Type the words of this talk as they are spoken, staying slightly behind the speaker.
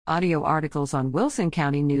Audio articles on Wilson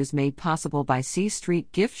County News made possible by C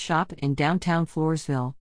Street Gift Shop in downtown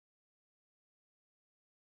Floresville.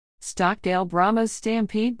 Stockdale Brahmas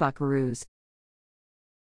stampede Buckaroos.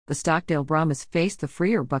 The Stockdale Brahmas faced the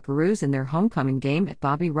freer Buckaroos in their homecoming game at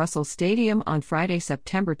Bobby Russell Stadium on Friday,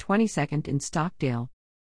 September 22 in Stockdale.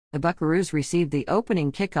 The Buckaroos received the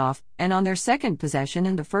opening kickoff, and on their second possession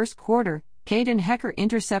in the first quarter, Caden Hecker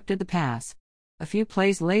intercepted the pass. A few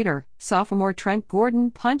plays later, sophomore Trent Gordon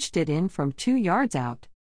punched it in from 2 yards out.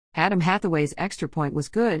 Adam Hathaway's extra point was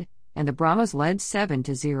good, and the Brahmas led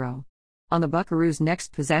 7-0. On the Buckaroos'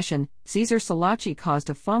 next possession, Cesar Salachi caused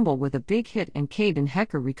a fumble with a big hit and Caden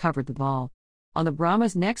Hecker recovered the ball. On the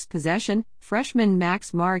Brahmas' next possession, freshman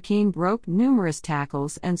Max Marroquin broke numerous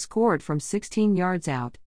tackles and scored from 16 yards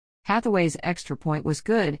out. Hathaway's extra point was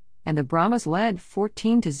good, and the Brahmas led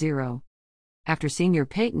 14-0. After senior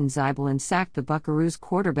Peyton Zybelin sacked the Buckaroos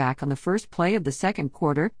quarterback on the first play of the second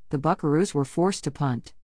quarter, the Buckaroos were forced to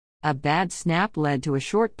punt. A bad snap led to a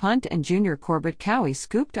short punt, and junior Corbett Cowie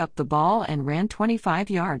scooped up the ball and ran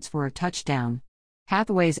 25 yards for a touchdown.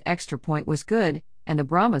 Hathaway's extra point was good, and the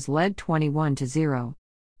Brahmas led 21-0.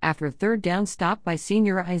 After a third down stop by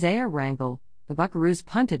senior Isaiah Rangel, the Buckaroos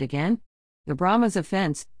punted again. The Brahmas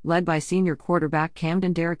offense, led by senior quarterback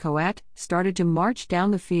Camden Derricoat, started to march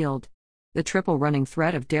down the field. The triple running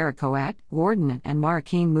threat of Derricoat, Gordon, and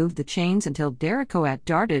Marroquin moved the chains until Derricoat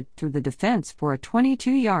darted through the defense for a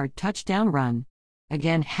 22-yard touchdown run.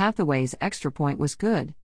 Again, Hathaway's extra point was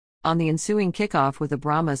good. On the ensuing kickoff, with the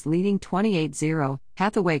Brahmas leading 28-0,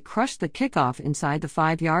 Hathaway crushed the kickoff inside the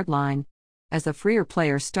 5-yard line. As the freer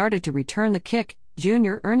player started to return the kick,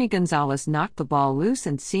 junior Ernie Gonzalez knocked the ball loose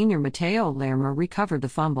and senior Mateo Lerma recovered the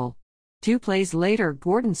fumble. 2 plays later,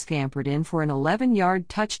 Gordon scampered in for an 11-yard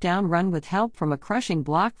touchdown run with help from a crushing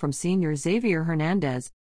block from senior Xavier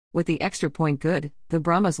Hernandez. With the extra point good, the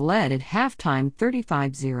Brahmas led at halftime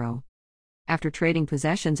 35-0. After trading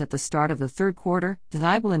possessions at the start of the third quarter,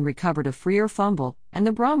 Zybelin recovered a freer fumble, and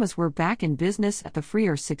the Brahmas were back in business at the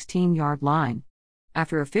freer 16-yard line.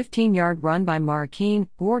 After a 15-yard run by Marroquin,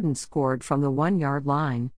 Gordon scored from the 1-yard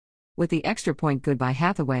line. With the extra point good by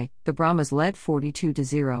Hathaway, the Brahmas led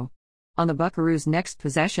 42-0. On the Buckaroos' next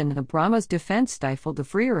possession, the Brahmas' defense stifled the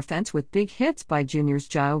freer offense with big hits by juniors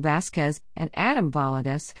Jairo Vasquez and Adam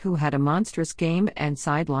Valadez, who had a monstrous game, and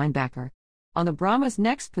side linebacker. On the Brahmas'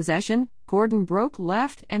 next possession, Gordon broke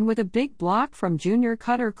left and with a big block from junior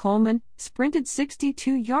Cutter Coleman, sprinted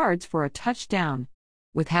 62 yards for a touchdown.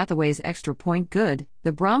 With Hathaway's extra point good,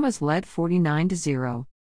 the Brahmas led 49-0.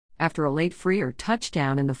 After a late freer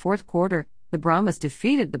touchdown in the fourth quarter, the Brahmas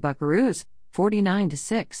defeated the Buckaroos,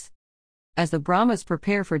 49-6. As the Brahmas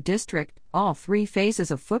prepare for district, all 3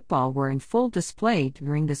 phases of football were in full display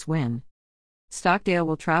during this win. Stockdale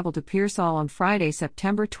will travel to Pearsall on Friday,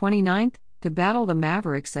 September 29, to battle the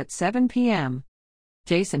Mavericks at 7 p.m.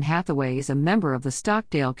 Jason Hathaway is a member of the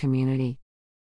Stockdale community.